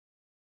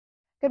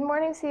Good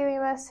morning,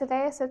 CUMS.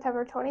 Today is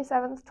September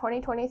 27th,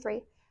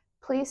 2023.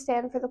 Please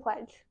stand for the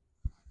pledge.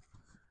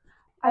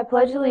 I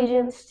pledge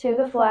allegiance to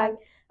the flag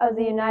of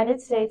the United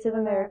States of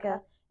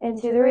America and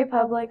to the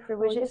republic for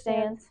which it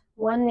stands,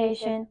 one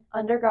nation,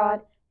 under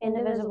God,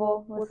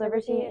 indivisible, with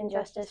liberty and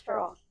justice for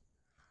all.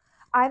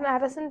 I'm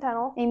Addison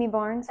Tennell. Amy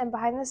Barnes. And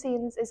behind the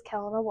scenes is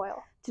Kellen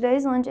O'Boyle.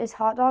 Today's lunch is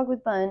hot dog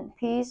with bun,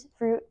 peas,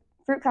 fruit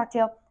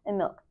cocktail, and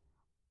milk.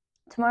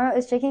 Tomorrow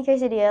is chicken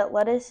quesadilla,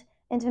 lettuce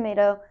and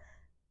tomato,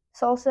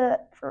 salsa,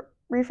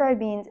 refried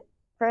beans,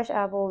 fresh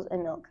apples,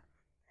 and milk.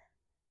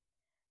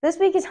 This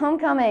week is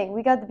homecoming.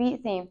 We got the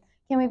beat theme.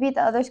 Can we beat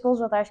the other schools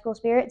with our school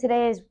spirit?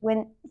 Today is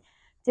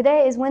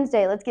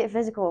Wednesday. Let's get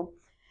physical.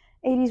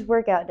 80s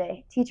workout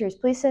day. Teachers,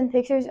 please send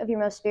pictures of your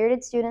most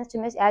spirited students to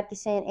Miss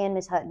Atkinson and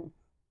Miss Hutton.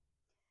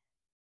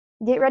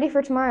 Get ready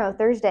for tomorrow,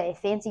 Thursday,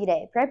 fancy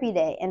day, preppy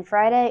day, and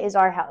Friday is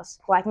our house,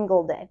 black and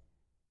gold day.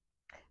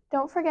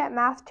 Don't forget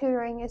math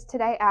tutoring is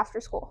today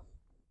after school.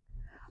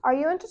 Are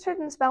you interested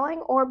in spelling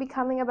or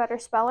becoming a better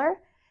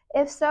speller?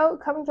 If so,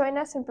 come join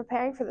us in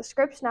preparing for the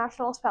Scripps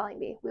National Spelling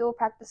Bee. We will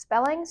practice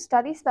spelling,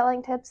 study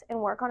spelling tips,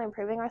 and work on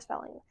improving our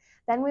spelling.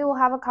 Then we will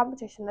have a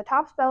competition. The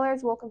top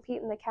spellers will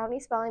compete in the county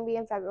spelling bee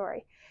in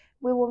February.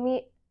 We will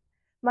meet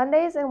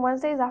Mondays and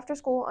Wednesdays after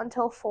school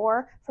until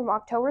 4 from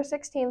October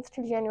 16th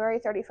to January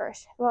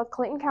 31st. The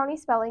Clinton County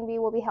Spelling Bee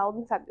will be held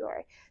in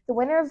February. The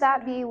winner of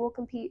that bee will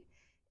compete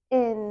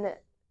in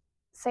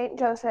St.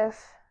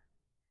 Joseph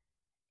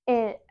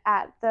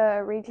at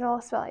the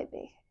regional spelling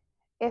bee.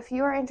 If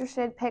you are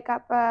interested, pick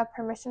up a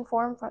permission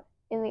form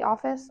in the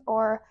office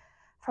or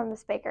from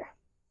Miss Baker.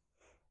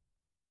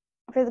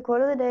 For the quote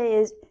of the day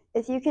is,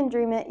 "If you can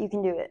dream it, you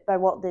can do it," by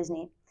Walt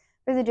Disney.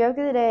 For the joke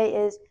of the day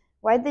is,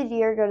 "Why'd the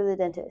deer go to the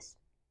dentist?"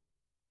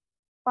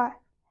 Why?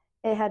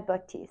 It had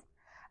buck teeth.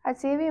 At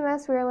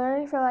CVMS, we are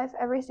learning for life,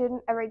 every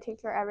student, every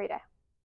teacher, every day.